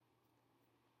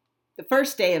The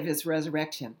first day of his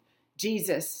resurrection,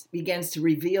 Jesus begins to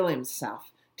reveal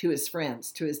himself to his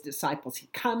friends, to his disciples. He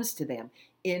comes to them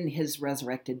in his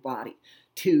resurrected body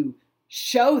to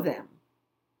show them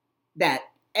that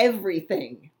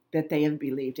everything that they have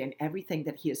believed and everything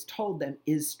that he has told them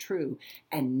is true.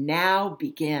 And now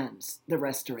begins the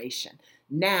restoration.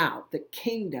 Now the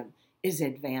kingdom is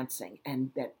advancing, and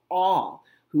that all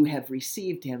who have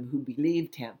received him, who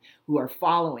believed him, who are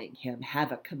following him,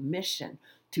 have a commission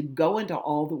to go into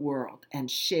all the world and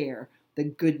share the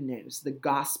good news, the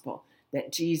gospel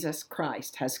that Jesus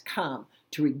Christ has come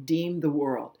to redeem the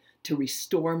world, to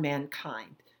restore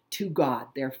mankind to God,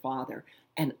 their Father,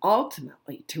 and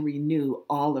ultimately to renew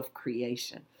all of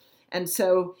creation. And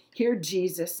so here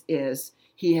Jesus is.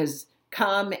 He has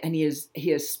come and he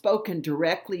has spoken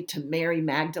directly to Mary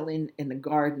Magdalene in the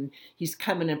garden. He's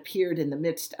come and appeared in the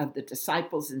midst of the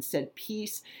disciples and said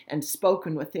peace and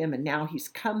spoken with them. And now he's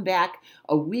come back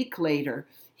a week later.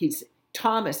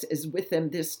 Thomas is with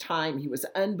them this time. He was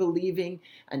unbelieving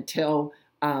until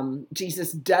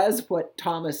Jesus does what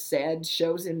Thomas said,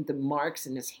 shows him the marks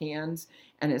in his hands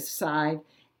and his side.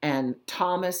 And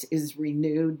Thomas is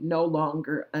renewed, no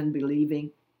longer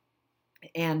unbelieving.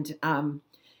 And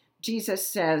Jesus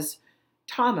says,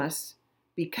 Thomas,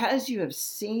 because you have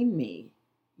seen me,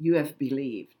 you have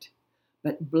believed.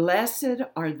 But blessed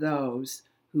are those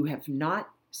who have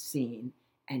not seen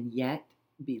and yet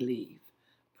believe.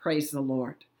 Praise the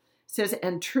Lord. It says,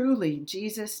 and truly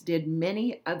Jesus did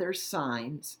many other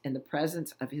signs in the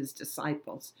presence of his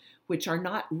disciples, which are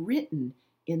not written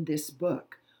in this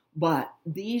book, but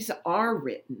these are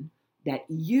written that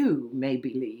you may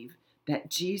believe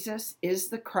that Jesus is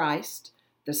the Christ,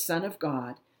 the Son of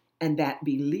God, and that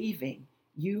believing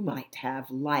you might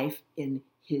have life in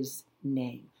his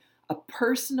name. A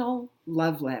personal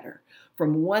love letter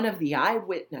from one of the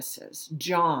eyewitnesses,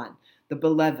 John, the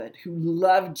beloved, who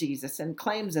loved Jesus and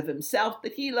claims of himself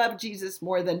that he loved Jesus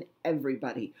more than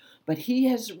everybody. But he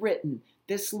has written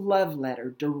this love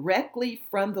letter directly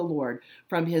from the Lord,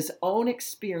 from his own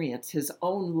experience, his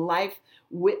own life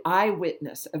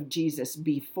eyewitness of Jesus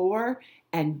before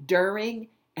and during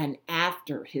and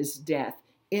after his death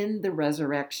in the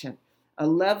resurrection. A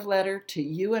love letter to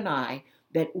you and I,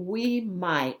 that we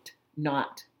might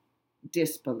not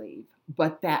disbelieve,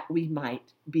 but that we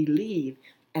might believe,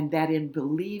 and that in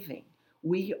believing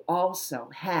we also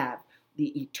have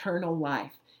the eternal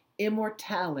life,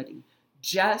 immortality,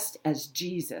 just as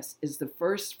Jesus is the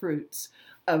first fruits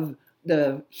of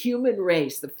the human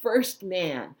race, the first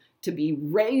man to be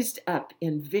raised up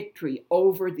in victory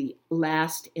over the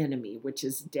last enemy, which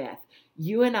is death.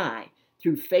 You and I,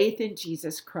 through faith in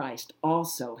Jesus Christ,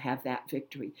 also have that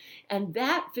victory. And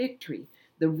that victory,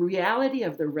 the reality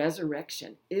of the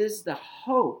resurrection, is the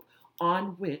hope on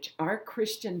which our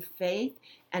Christian faith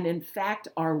and, in fact,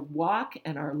 our walk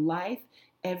and our life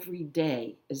every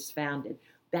day is founded.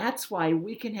 That's why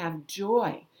we can have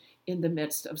joy in the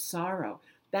midst of sorrow.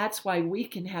 That's why we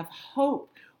can have hope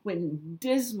when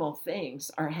dismal things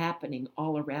are happening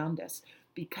all around us,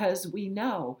 because we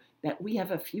know that we have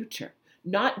a future,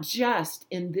 not just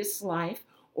in this life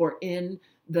or in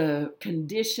the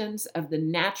conditions of the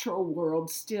natural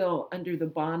world still under the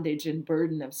bondage and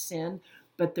burden of sin,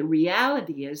 but the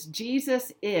reality is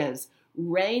Jesus is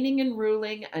reigning and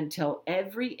ruling until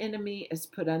every enemy is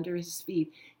put under his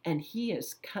feet, and he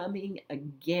is coming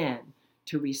again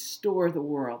to restore the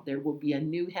world. There will be a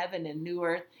new heaven and new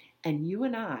earth, and you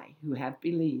and I, who have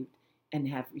believed and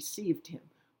have received him,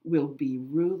 will be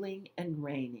ruling and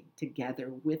reigning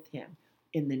together with him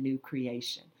in the new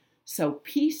creation. So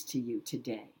peace to you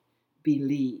today.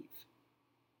 Believe.